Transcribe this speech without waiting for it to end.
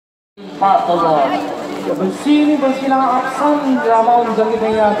path, O Lord. I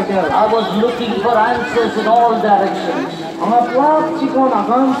was looking for answers in all directions. But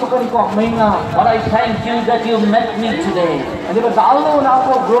I thank you that you met me today.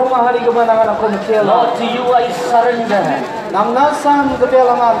 Lord, to you I surrender. You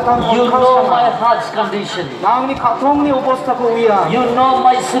know my heart's condition. You know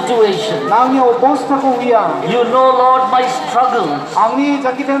my situation. You know, Lord, my struggles. And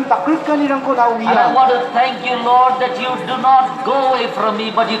I want to thank you, Lord, that you do not go away from me,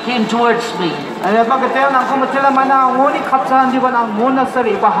 but you came towards me.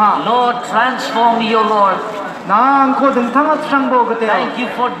 Lord, transform me, O Lord. Thank you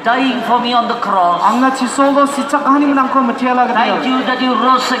for dying for me on the cross. Thank you that you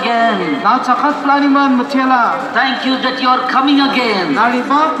rose again. Thank you that you are coming again.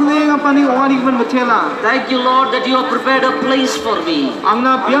 Thank you, Lord, that you have prepared a place for me.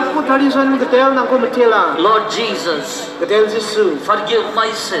 Lord Jesus, forgive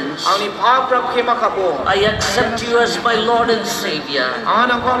my sins. I accept you as my Lord and Savior.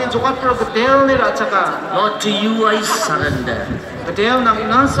 Lord, to you I surrender.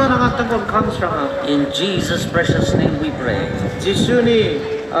 In Jesus' precious name we pray.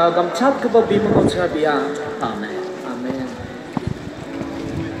 Amen. Amen.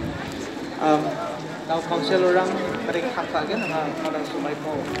 Now council orang mereka katakan orang sumai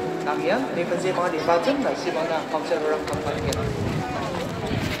ko nangian ni pensi mga dibacan na si mga council orang katakan.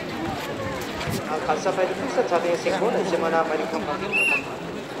 Kalsa pa rin sa sabi si ko na si mga mereka katakan.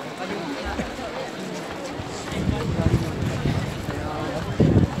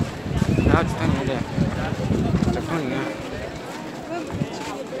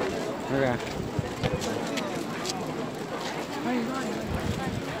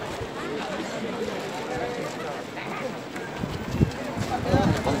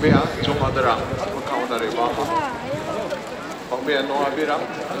 Pangbiya, Jumadarang, magkaunari ba ako? Pangbiya, no abirang,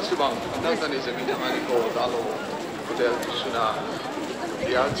 sibang, nang tani sa minang ko, talo, hotel, suna,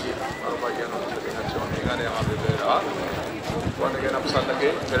 diaji, arubagyan ng sabihan, hingan yung abibera. Kung naging napsan na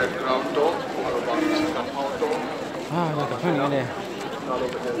kayo, direct ground to, arubang sa kampaw to.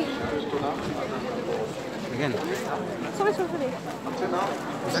 Again. Sorry.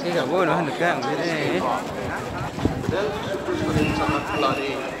 Lagi gak boleh hendak kan ini. Hotel, super sulit sangat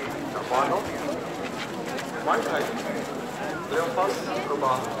pelani, kapano, mai kai, lepas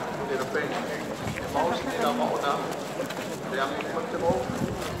berubah di depan, mau tidak mau na, yang penting mau,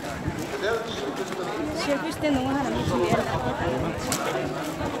 hotel super sulit. Siapa yang nunggu hari ini?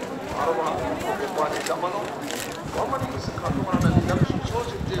 Arwah, bukan di zaman itu, kamu ni sekarang mana ni yang susah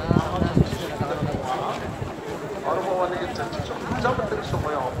sih, arwah wani kita zaman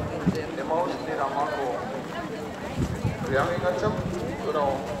tersemua, mau sendiri ramaku. Yang ingatan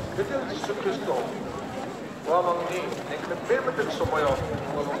orang kita Yesus Kristus, wamang ni neklepe betul semua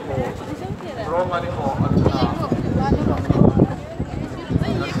orang ko, orang ni ko antara.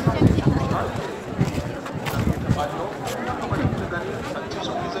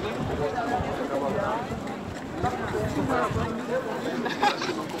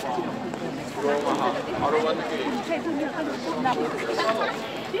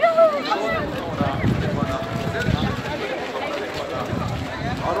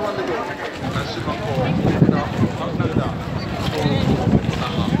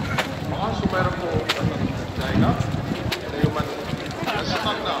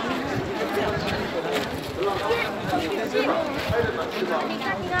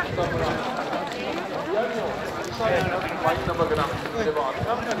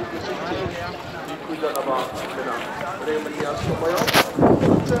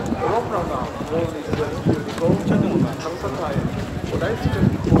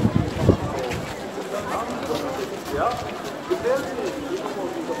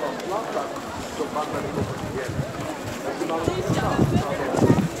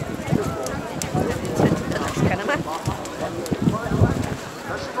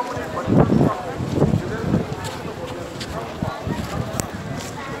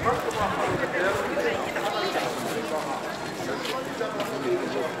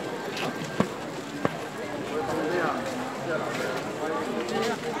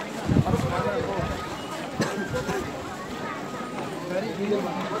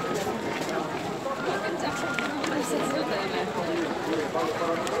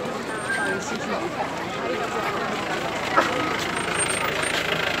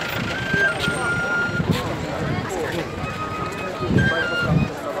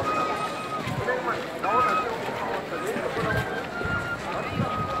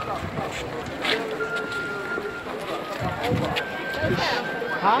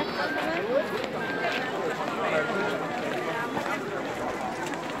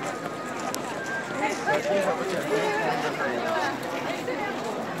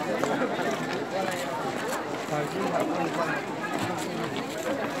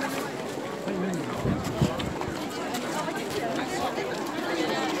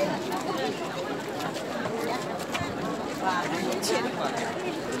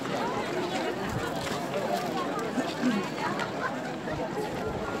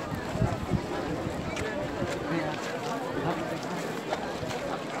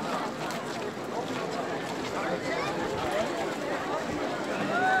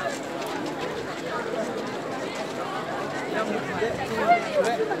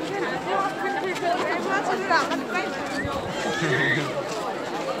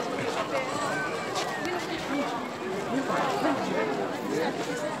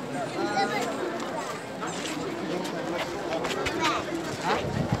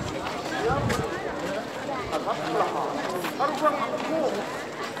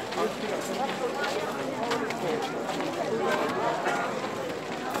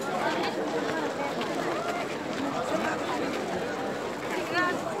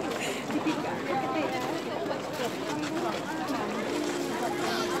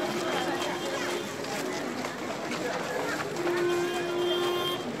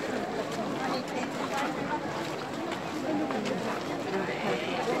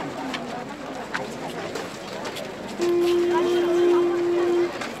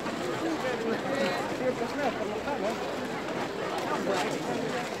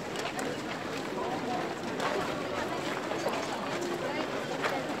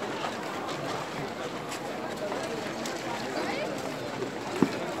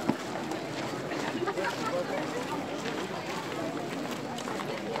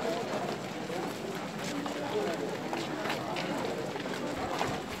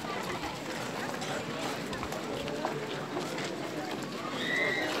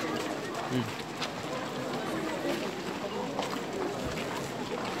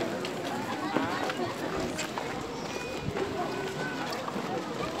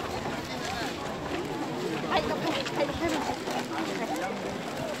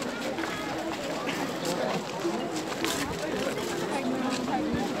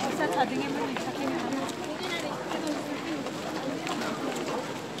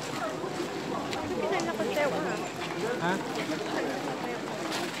 Hah?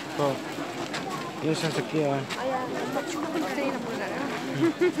 Kok? Yung sasakyan.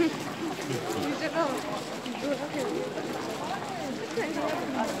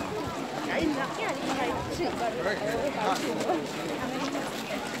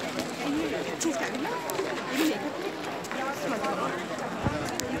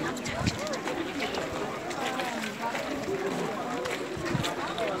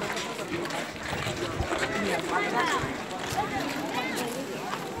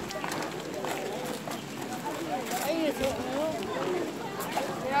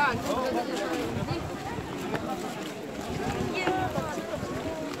 Ja,